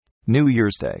New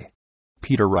Year's Day.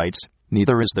 Peter writes,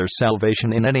 "Neither is there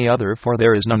salvation in any other, for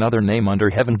there is none other name under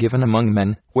heaven given among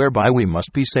men, whereby we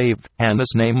must be saved, and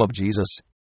this name of Jesus."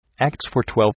 Acts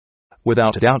 4:12.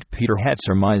 Without doubt Peter had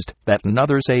surmised that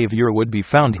another Savior would be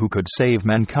found who could save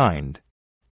mankind.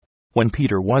 When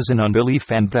Peter was in unbelief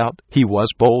and doubt, he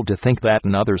was bold to think that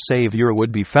another Savior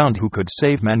would be found who could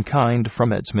save mankind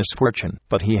from its misfortune,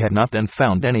 but he had not then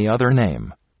found any other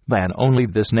name than only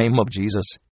this name of Jesus.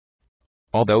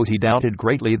 Although he doubted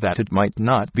greatly that it might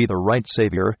not be the right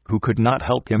Savior, who could not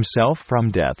help himself from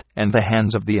death and the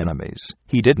hands of the enemies,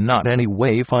 he did not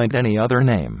anyway find any other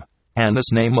name, and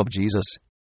this name of Jesus.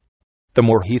 The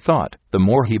more he thought, the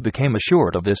more he became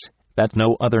assured of this, that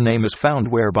no other name is found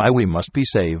whereby we must be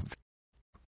saved.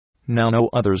 Now no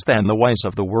others than the wise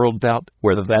of the world doubt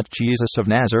whether that Jesus of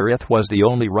Nazareth was the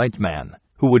only right man,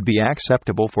 who would be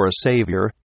acceptable for a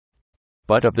Savior.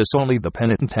 But of this only the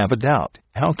penitent have a doubt.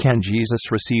 How can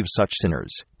Jesus receive such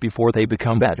sinners before they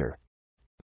become better?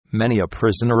 Many a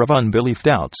prisoner of unbelief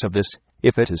doubts of this,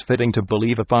 if it is fitting to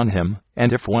believe upon him,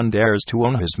 and if one dares to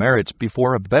own his merits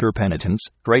before a better penitence,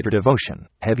 greater devotion,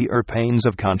 heavier pains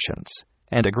of conscience,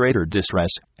 and a greater distress,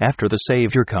 after the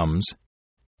Savior comes.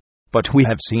 But we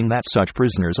have seen that such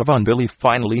prisoners of unbelief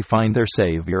finally find their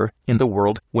Savior in the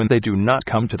world when they do not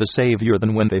come to the Savior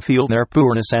than when they feel their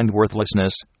poorness and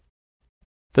worthlessness.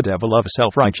 The devil of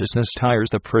self-righteousness tires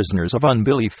the prisoners of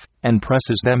unbelief and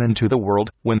presses them into the world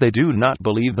when they do not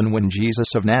believe than when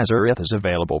Jesus of Nazareth is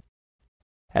available.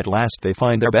 At last they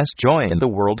find their best joy in the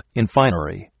world, in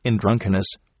finery, in drunkenness,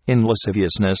 in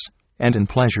lasciviousness, and in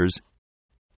pleasures.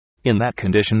 In that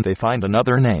condition they find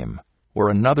another name, or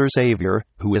another Savior,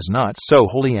 who is not so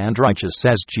holy and righteous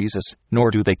as Jesus,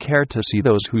 nor do they care to see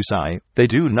those who sigh, they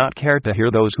do not care to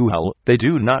hear those who howl, they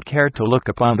do not care to look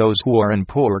upon those who are in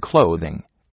poor clothing.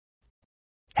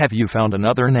 Have you found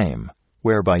another name,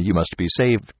 whereby you must be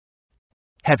saved?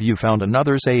 Have you found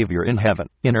another Savior in heaven,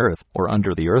 in earth, or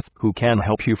under the earth, who can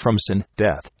help you from sin,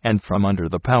 death, and from under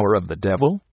the power of the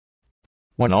devil?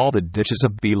 When all the ditches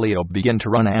of Belial begin to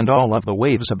run and all of the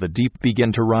waves of the deep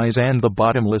begin to rise and the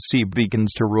bottomless sea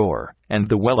begins to roar, and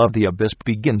the well of the abyss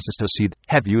begins to seethe,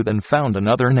 have you then found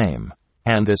another name,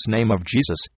 and this name of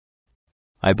Jesus?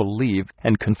 I believe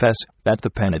and confess that the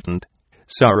penitent,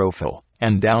 sorrowful,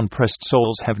 and down-pressed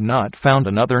souls have not found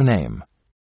another name.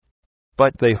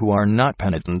 But they who are not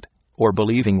penitent, or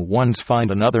believing ones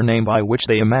find another name by which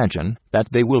they imagine that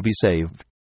they will be saved.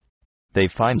 They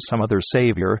find some other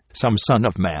Savior, some son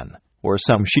of man, or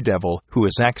some she-devil, who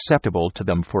is acceptable to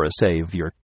them for a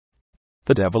Savior.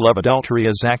 The devil of adultery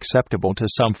is acceptable to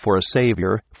some for a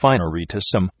Savior, finery to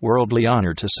some, worldly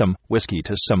honor to some, whiskey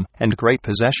to some, and great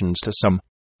possessions to some.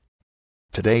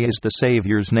 Today is the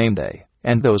Savior's name day,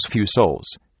 and those few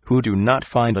souls who do not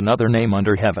find another name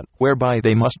under heaven whereby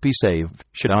they must be saved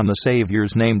should on the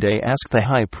Savior's name day ask the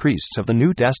high priests of the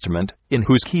New Testament, in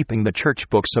whose keeping the church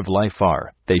books of life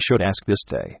are, they should ask this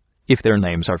day, if their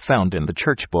names are found in the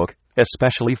church book,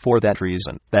 especially for that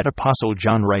reason that Apostle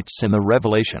John writes in the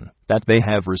Revelation, that they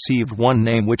have received one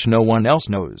name which no one else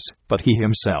knows, but he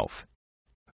himself.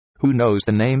 Who knows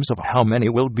the names of how many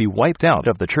will be wiped out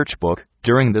of the church book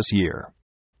during this year?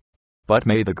 But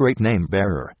may the great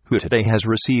name-bearer, who today has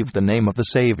received the name of the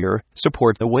Savior,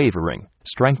 support the wavering,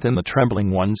 strengthen the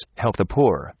trembling ones, help the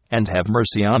poor, and have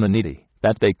mercy on the needy,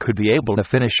 that they could be able to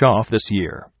finish off this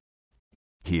year.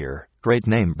 Hear, great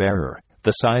name-bearer,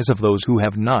 the sighs of those who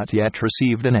have not yet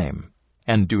received a name,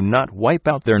 and do not wipe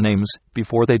out their names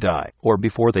before they die, or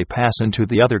before they pass into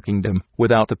the other kingdom,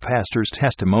 without the pastor's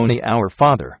testimony, Our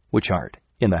Father, which art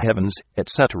in the heavens,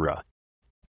 etc.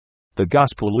 The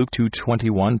Gospel Luke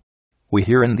 2:21. We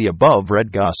hear in the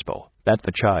above-read Gospel that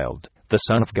the child, the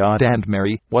Son of God and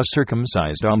Mary, was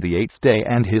circumcised on the 8th day,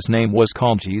 and his name was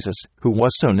called Jesus, who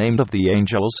was so named of the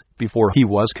angels, before he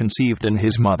was conceived in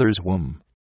his mother's womb.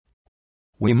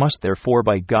 We must therefore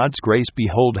by God's grace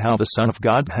behold how the Son of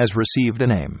God has received a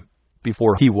name,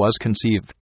 before he was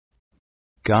conceived.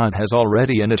 God has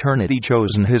already in eternity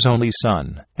chosen his only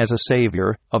Son as a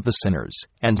Savior of the sinners,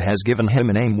 and has given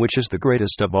him a name which is the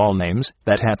greatest of all names,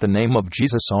 that at the name of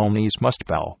Jesus all knees must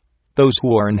bow, those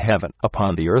who are in heaven,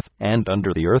 upon the earth, and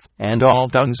under the earth, and all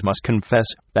tongues must confess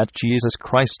that Jesus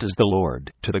Christ is the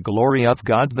Lord, to the glory of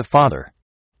God the Father.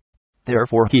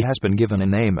 Therefore he has been given a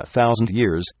name 1,000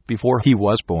 years before he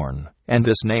was born, and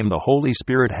this name the Holy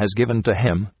Spirit has given to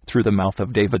him, through the mouth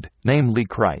of David, namely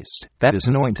Christ, that is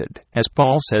anointed, as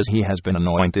Paul says he has been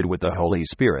anointed with the Holy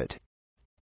Spirit.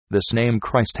 This name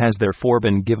Christ has therefore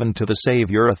been given to the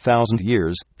Savior 1,000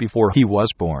 years before he was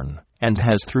born, and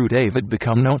has through David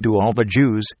become known to all the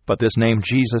Jews, but this name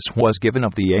Jesus was given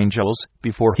of the angels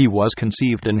before he was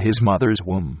conceived in his mother's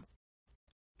womb.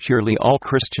 Surely all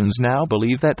Christians now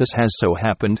believe that this has so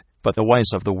happened, but the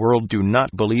wise of the world do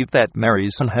not believe that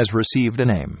Mary's son has received a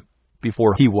name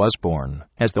before he was born,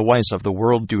 as the wise of the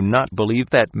world do not believe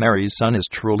that Mary's son is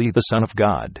truly the Son of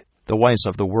God. The wise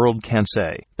of the world can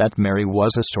say that Mary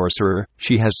was a sorcerer,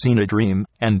 she has seen a dream,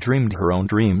 and dreamed her own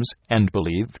dreams, and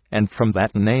believed, and from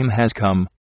that name has come.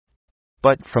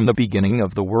 But from the beginning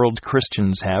of the world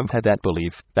Christians have had that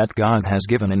belief, that God has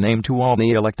given a name to all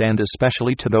the elect and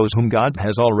especially to those whom God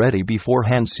has already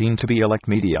beforehand seen to be elect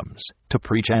mediums, to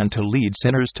preach and to lead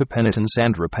sinners to penitence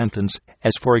and repentance,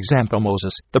 as for example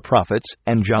Moses, the prophets,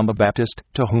 and John the Baptist,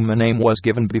 to whom a name was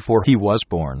given before he was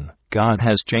born. God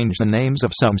has changed the names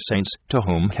of some saints, to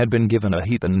whom had been given a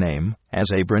heathen name,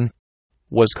 as Abram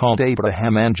was called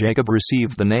Abraham and Jacob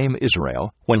received the name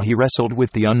Israel, when he wrestled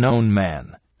with the unknown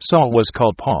man. Saul was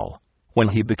called Paul, when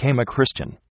he became a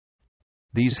Christian.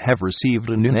 These have received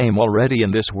a new name already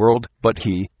in this world, but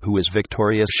he who is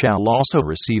victorious shall also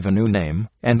receive a new name,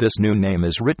 and this new name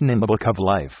is written in the book of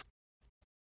life.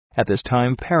 At this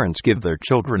time parents give their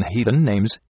children heathen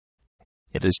names.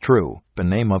 It is true, the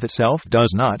name of itself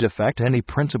does not affect any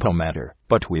principal matter,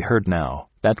 but we heard now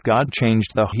that God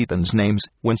changed the heathens' names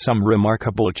when some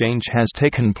remarkable change has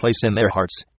taken place in their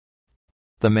hearts.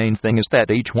 The main thing is that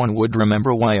each one would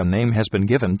remember why a name has been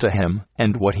given to him,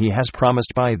 and what he has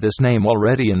promised by this name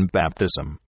already in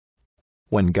baptism.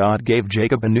 When God gave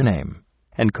Jacob a new name,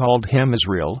 and called him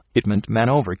Israel, it meant man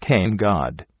overcame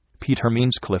God. Peter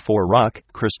means cliff or rock,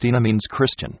 Christina means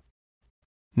Christian.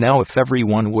 Now if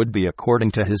everyone would be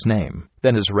according to his name,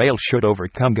 then Israel should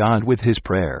overcome God with his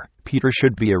prayer. Peter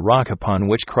should be a rock upon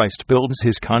which Christ builds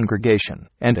his congregation,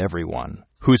 and everyone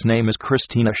whose name is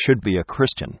Christina should be a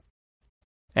Christian.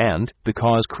 And,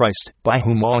 because Christ, by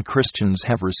whom all Christians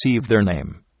have received their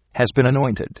name, has been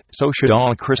anointed, so should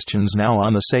all Christians now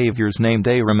on the Savior's name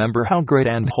day remember how great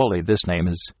and holy this name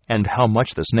is, and how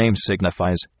much this name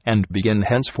signifies, and begin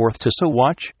henceforth to so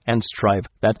watch and strive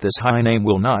that this high name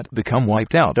will not become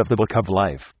wiped out of the book of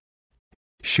life.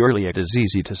 Surely it is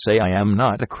easy to say I am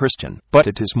not a Christian, but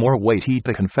it is more weighty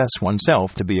to confess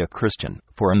oneself to be a Christian,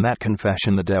 for in that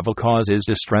confession the devil causes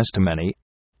distress to many.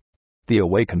 The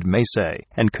awakened may say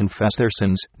and confess their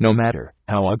sins, no matter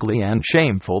how ugly and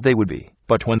shameful they would be,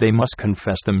 but when they must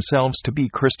confess themselves to be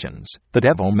Christians, the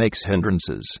devil makes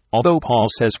hindrances, although Paul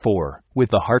says, "For with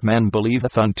the heart man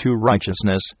believeth unto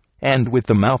righteousness, and with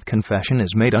the mouth confession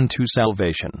is made unto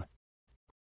salvation."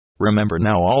 Remember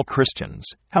now all Christians,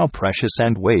 how precious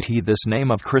and weighty this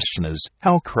name of Christian is,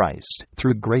 how Christ,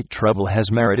 through great trouble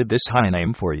has merited this high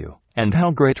name for you, and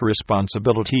how great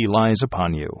responsibility lies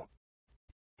upon you.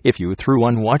 If you through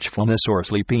unwatchfulness or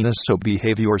sleepiness so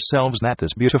behave yourselves that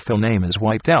this beautiful name is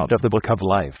wiped out of the book of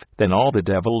life, then all the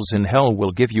devils in hell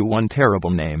will give you one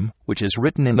terrible name, which is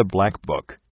written in the black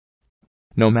book.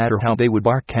 No matter how they would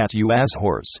bark at you as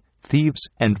whores, thieves,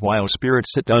 and wild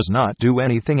spirits, it does not do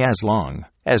anything as long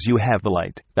as you have the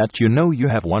light, that you know you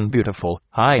have one beautiful,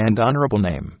 high and honorable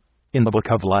name in the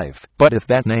book of life. But if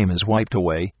that name is wiped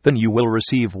away, then you will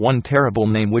receive one terrible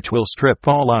name which will strip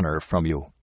all honor from you.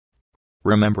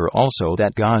 Remember also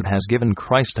that God has given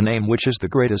Christ a name which is the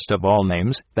greatest of all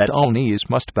names, that all knees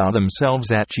must bow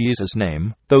themselves at Jesus'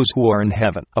 name, those who are in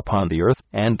heaven, upon the earth,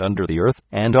 and under the earth,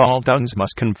 and all tongues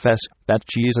must confess that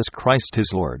Jesus Christ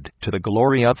is Lord, to the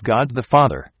glory of God the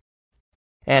Father.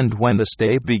 And when this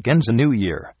day begins a new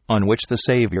year, on which the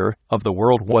Savior of the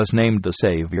world was named the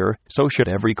Savior, so should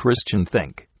every Christian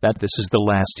think that this is the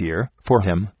last year for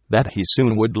him, that he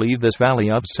soon would leave this valley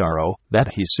of sorrow,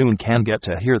 that he soon can get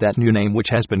to hear that new name which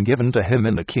has been given to him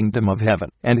in the kingdom of heaven,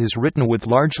 and is written with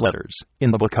large letters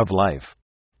in the book of life.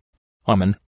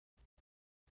 Amen.